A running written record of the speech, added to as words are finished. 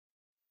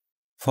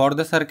For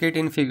the circuit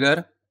in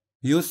figure,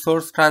 use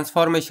source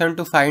transformation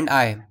to find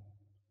I.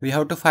 We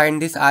have to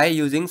find this I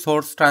using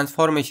source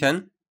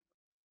transformation.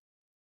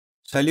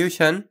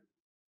 Solution.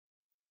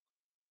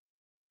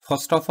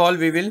 First of all,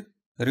 we will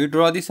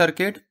redraw the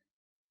circuit.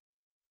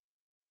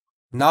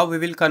 Now we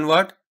will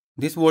convert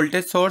this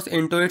voltage source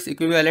into its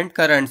equivalent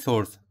current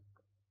source.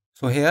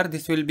 So here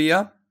this will be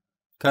a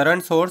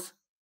current source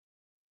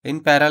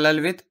in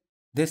parallel with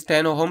this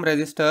 10 ohm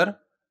resistor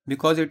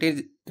because it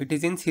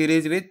is in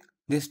series with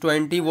this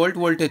 20 volt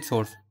voltage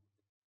source.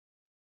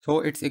 So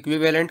its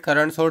equivalent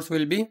current source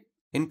will be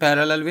in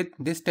parallel with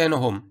this 10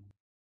 ohm.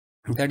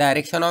 The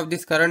direction of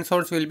this current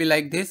source will be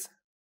like this.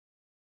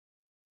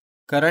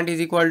 Current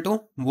is equal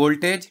to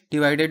voltage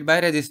divided by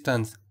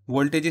resistance.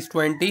 Voltage is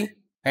 20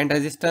 and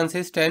resistance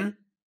is 10.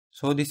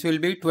 So this will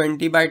be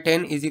 20 by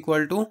 10 is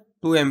equal to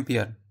 2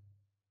 ampere.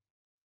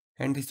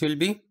 And this will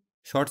be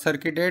short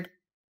circuited.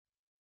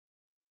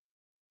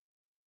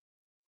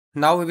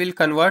 Now we will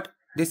convert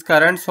this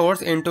current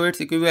source into its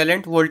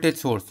equivalent voltage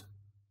source.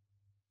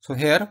 So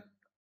here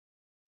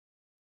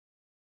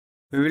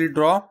we will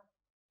draw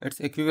its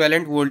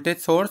equivalent voltage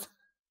source.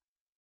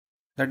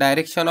 The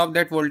direction of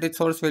that voltage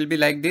source will be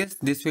like this.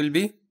 This will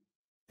be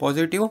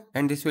positive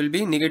and this will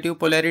be negative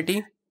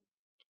polarity.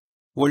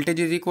 Voltage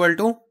is equal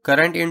to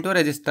current into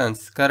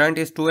resistance. Current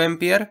is 2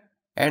 ampere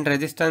and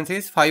resistance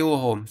is 5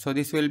 ohm. So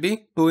this will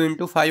be 2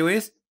 into 5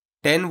 is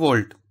 10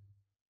 volt.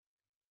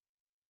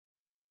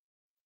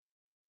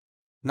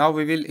 Now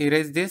we will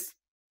erase this.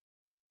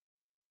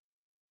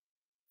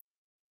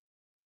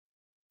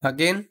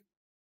 Again,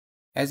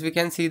 as we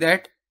can see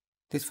that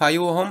this 5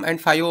 ohm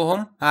and 5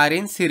 ohm are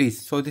in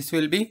series. So this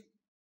will be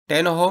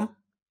 10 ohm.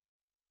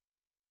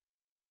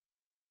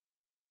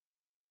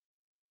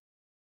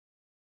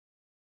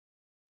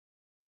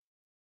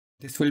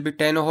 This will be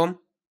 10 ohm.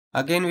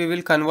 Again we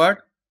will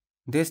convert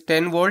this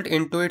 10 volt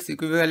into its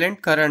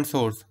equivalent current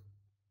source.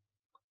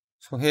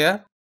 So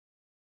here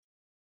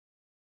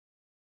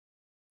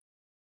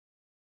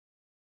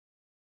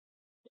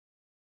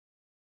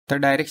the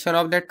direction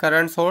of that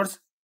current source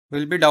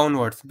will be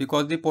downwards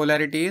because the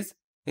polarity is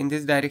in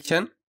this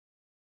direction.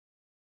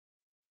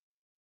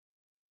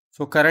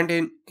 So current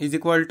is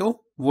equal to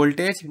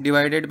voltage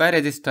divided by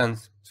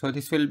resistance. So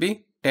this will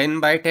be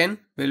 10 by 10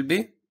 will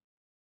be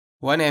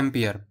 1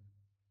 ampere.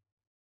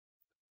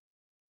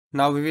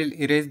 Now we will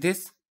erase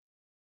this.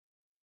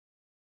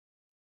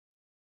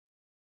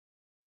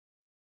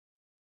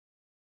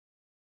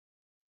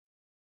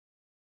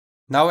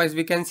 Now as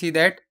we can see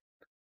that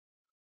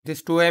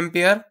this 2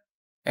 ampere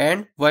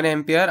and 1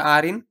 ampere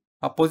are in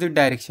opposite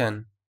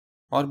direction.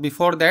 Or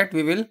before that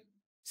we will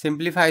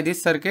simplify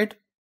this circuit.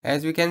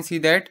 As we can see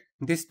that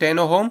this 10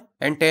 ohm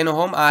and 10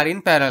 ohm are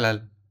in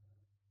parallel.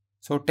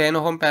 So 10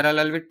 ohm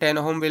parallel with 10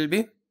 ohm will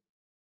be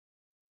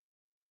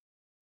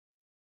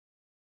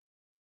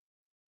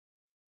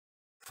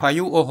 5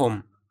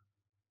 ohm.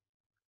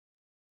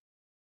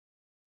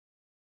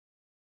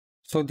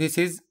 So this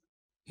is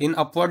in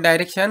upward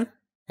direction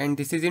and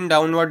this is in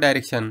downward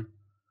direction.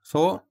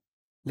 So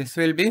this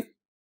will be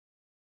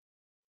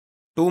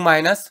 2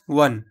 minus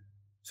 1.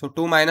 So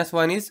 2 minus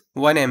 1 is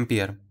 1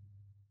 ampere.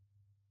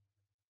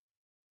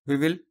 We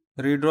will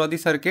redraw the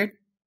circuit.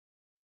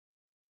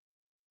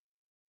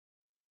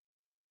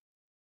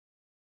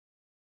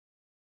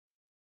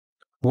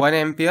 One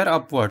ampere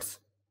upwards.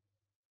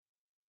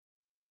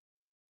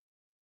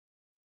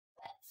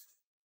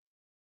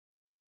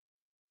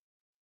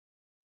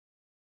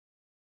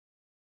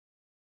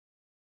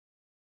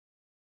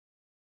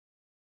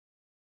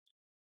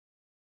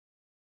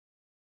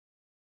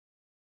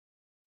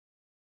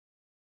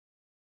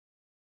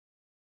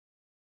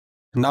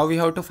 Now we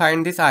have to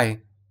find this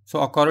I.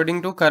 So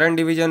according to current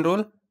division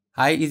rule,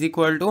 I is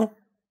equal to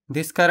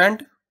this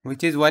current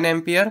which is 1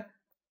 ampere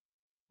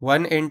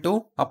 1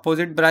 into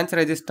opposite branch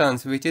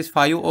resistance which is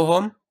 5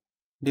 ohm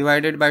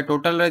divided by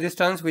total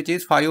resistance which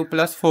is 5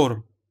 plus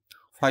 4.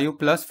 5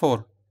 plus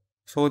 4.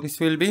 So this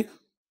will be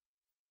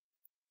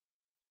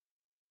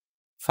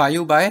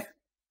 5 by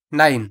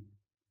 9.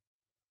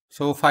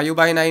 So 5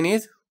 by 9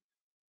 is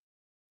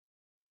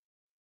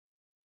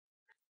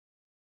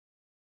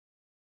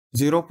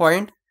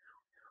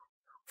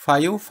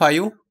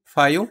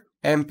 0.555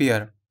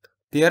 ampere.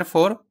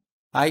 Therefore,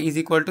 I is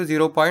equal to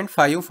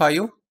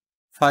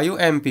 0.555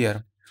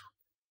 ampere.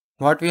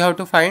 What we have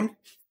to find?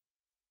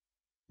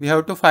 We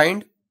have to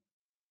find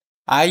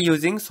I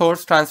using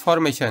source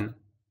transformation.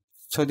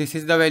 So this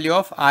is the value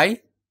of I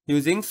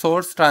using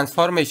source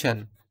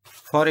transformation.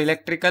 For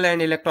electrical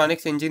and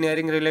electronics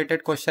engineering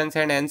related questions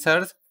and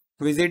answers,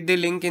 visit the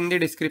link in the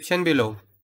description below.